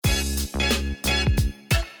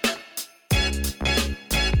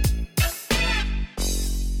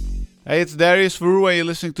Hey, it's Darius Faru, and you're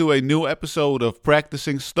listening to a new episode of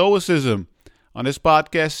Practicing Stoicism. On this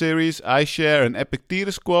podcast series, I share an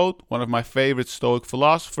Epictetus quote, one of my favorite Stoic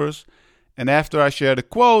philosophers, and after I share the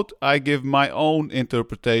quote, I give my own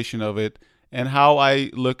interpretation of it and how I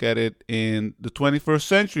look at it in the 21st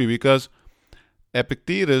century, because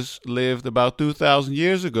Epictetus lived about 2,000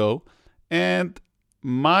 years ago, and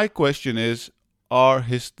my question is, are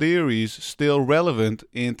his theories still relevant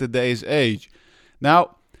in today's age?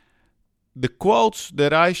 Now, the quotes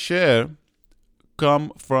that I share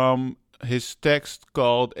come from his text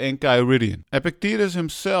called Enchiridion. Epictetus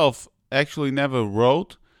himself actually never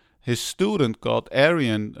wrote. His student called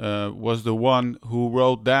Arrian was the one who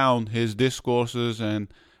wrote down his discourses and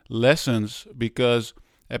lessons, because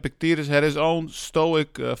Epictetus had his own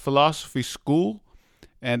Stoic philosophy school,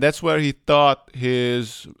 and that's where he taught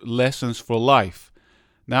his lessons for life.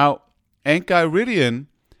 Now, Enchiridion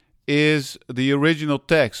is the original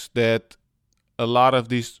text that a lot of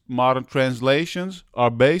these modern translations are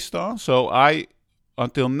based on. So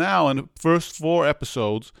until now, in the first 4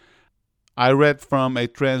 episodes, I read from a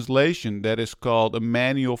translation that is called A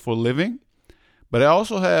Manual for Living. But I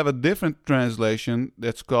also have a different translation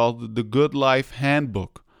that's called The Good Life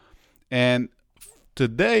Handbook. And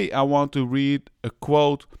today I want to read a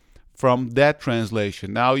quote from that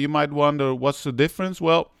translation. Now you might wonder, what's the difference?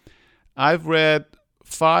 Well, I've read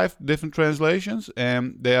 5 different translations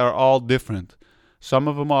and they are all different. Some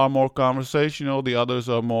of them are more conversational, the others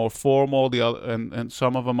are more formal, and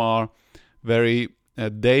some of them are very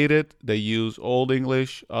dated. They use Old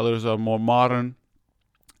English, others are more modern.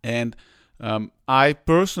 And I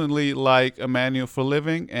personally like A Manual for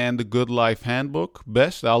Living and The Good Life Handbook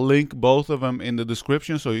best. I'll link both of them in the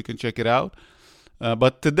description so you can check it out.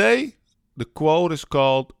 But today, the quote is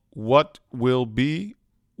called, "What will be,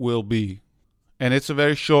 will be." And it's a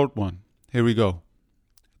very short one. Here we go.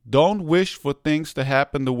 Don't wish for things to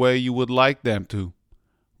happen the way you would like them to.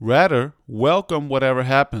 Rather, welcome whatever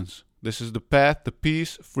happens. This is the path to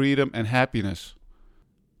peace, freedom, and happiness.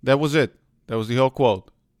 That was it. That was the whole quote.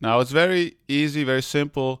 Now, it's very easy, very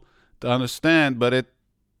simple to understand, but it,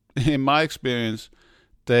 in my experience,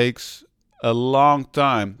 takes a long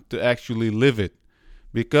time to actually live it.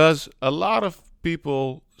 Because a lot of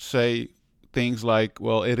people say things like,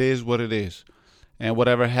 well, it is what it is. And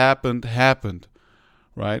whatever happened, happened.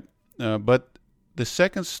 Right? But the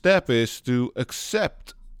second step is to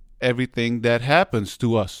accept everything that happens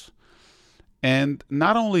to us. And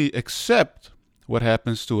not only accept what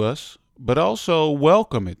happens to us, but also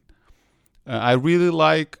welcome it. I really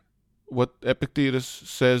like what Epictetus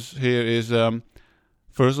says here is,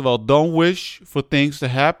 first of all, don't wish for things to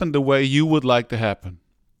happen the way you would like to happen.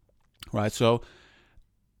 Right? So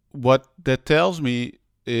what that tells me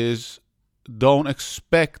is, don't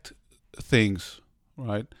expect things.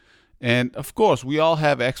 Right? And of course, we all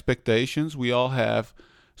have expectations. We all have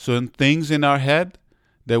certain things in our head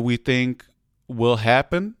that we think will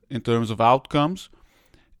happen in terms of outcomes.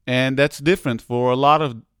 And that's different for a lot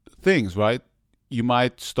of things, right? You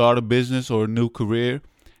might start a business or a new career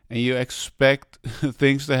and you expect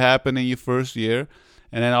things to happen in your first year.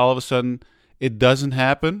 And then all of a sudden it doesn't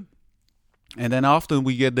happen. And then often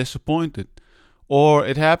we get disappointed. Or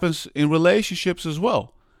it happens in relationships as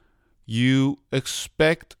well. You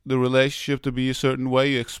expect the relationship to be a certain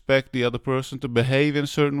way. You expect the other person to behave in a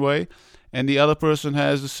certain way. And the other person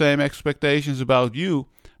has the same expectations about you,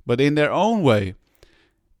 but in their own way.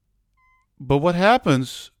 But what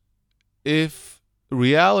happens if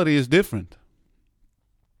reality is different?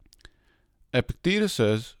 Epictetus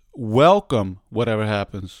says, welcome whatever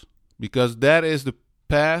happens, because that is the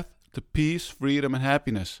path to peace, freedom, and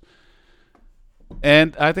happiness.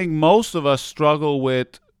 And I think most of us struggle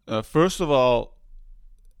with first of all,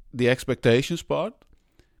 the expectations part,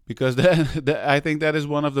 because I think that is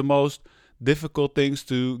one of the most difficult things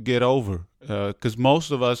to get over. Because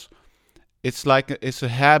most of us, it's a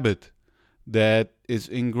habit that is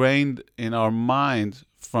ingrained in our mind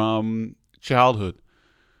from childhood.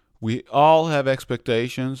 We all have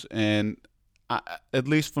expectations, and at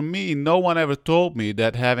least for me, no one ever told me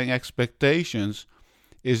that having expectations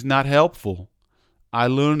is not helpful. I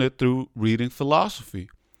learned it through reading philosophy.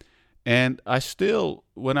 And I still,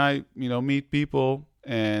 when I meet people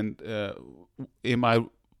and in my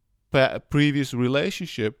previous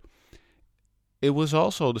relationship, it was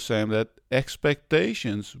also the same, that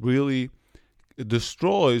expectations really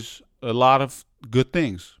destroys a lot of good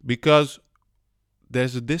things, because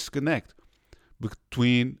there's a disconnect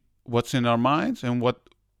between what's in our minds and what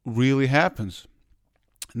really happens.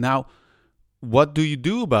 Now, what do you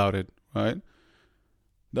do about it, right?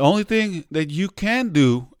 The only thing that you can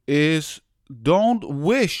do is don't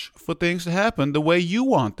wish for things to happen the way you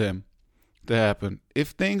want them to happen. If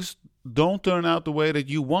things don't turn out the way that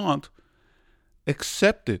you want,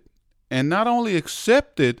 accept it. And not only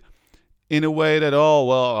accept it in a way that, oh,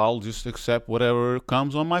 well, I'll just accept whatever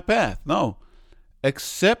comes on my path. No.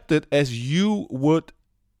 Accept it as you would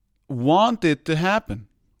want it to happen,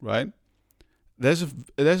 right?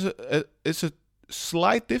 It's a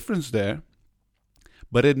slight difference there,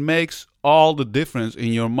 but it makes all the difference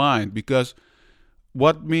in your mind, because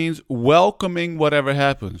what means welcoming whatever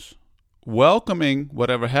happens? Welcoming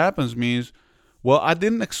whatever happens means, well, I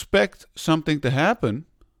didn't expect something to happen,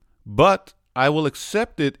 but I will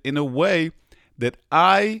accept it in a way that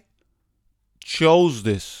I chose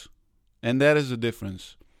this. And that is the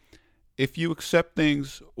difference. If you accept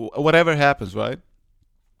things, whatever happens, right?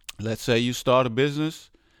 Let's say you start a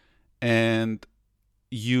business and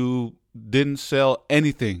you didn't sell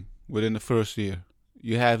anything within the first year.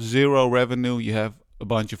 You have zero revenue, you have a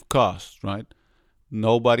bunch of costs, right?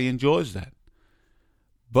 Nobody enjoys that.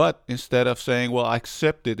 But instead of saying, well, I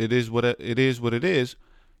accept it, it is what it is,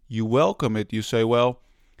 you welcome it. You say, well,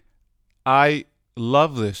 I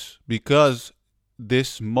love this because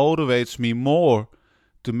this motivates me more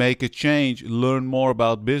to make a change, learn more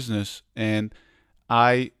about business, and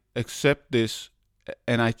I accept this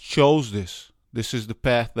and I chose this. This is the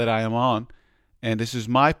path that I am on, and this is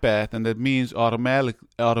my path, and that means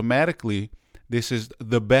automatically this is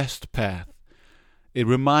the best path. It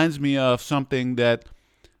reminds me of something that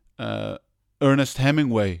Ernest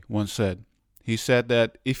Hemingway once said. He said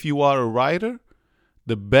that if you are a writer,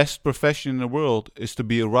 the best profession in the world is to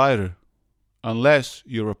be a writer, unless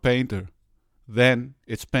you're a painter. Then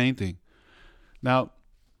it's painting. Now,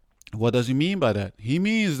 what does he mean by that? He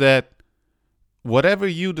means that whatever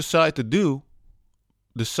you decide to do,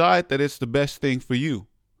 decide that it's the best thing for you.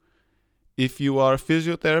 If you are a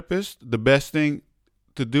physiotherapist, the best thing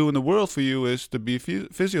to do in the world for you is to be a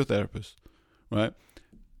physiotherapist, right?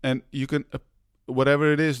 And you can,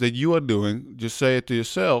 whatever it is that you are doing, just say it to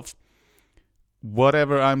yourself,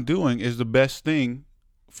 whatever I'm doing is the best thing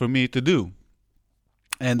for me to do.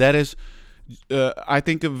 And that is, I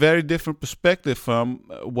think, a very different perspective from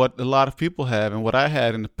what a lot of people have. And what I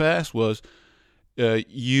had in the past was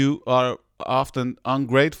you are often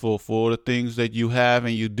ungrateful for the things that you have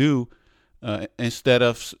and you do, instead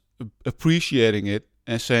of appreciating it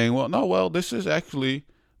and saying, well, this is actually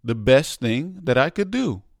the best thing that I could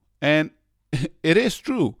do. And it is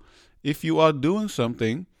true. If you are doing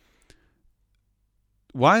something,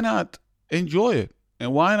 why not enjoy it?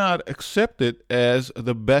 And why not accept it as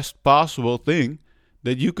the best possible thing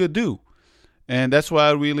that you could do? And that's why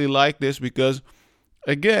I really like this, because,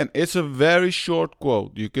 again, it's a very short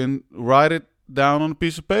quote. You can write it down on a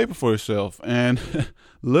piece of paper for yourself and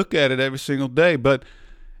look at it every single day. But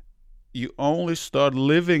you only start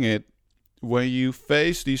living it when you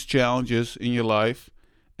face these challenges in your life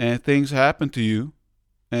and things happen to you.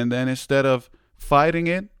 And then instead of fighting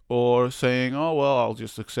it or saying, oh, well, I'll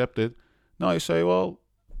just accept it, no, you say, well,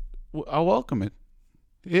 I'll welcome it.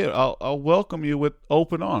 Here, I'll welcome you with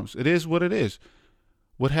open arms. It is what it is.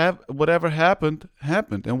 Whatever happened,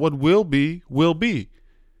 happened. And what will be, will be.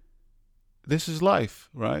 This is life,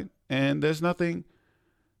 right? And there's nothing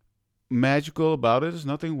magical about it. There's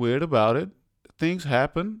nothing weird about it. Things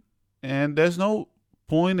happen. And there's no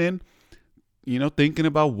point in, thinking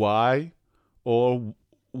about why or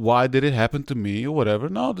why did it happen to me or whatever.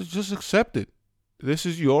 No, just accept it. This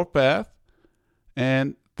is your path.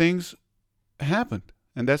 And things happened.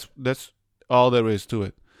 And that's all there is to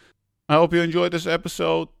it. I hope you enjoyed this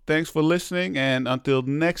episode. Thanks for listening. And until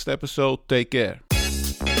next episode, take care.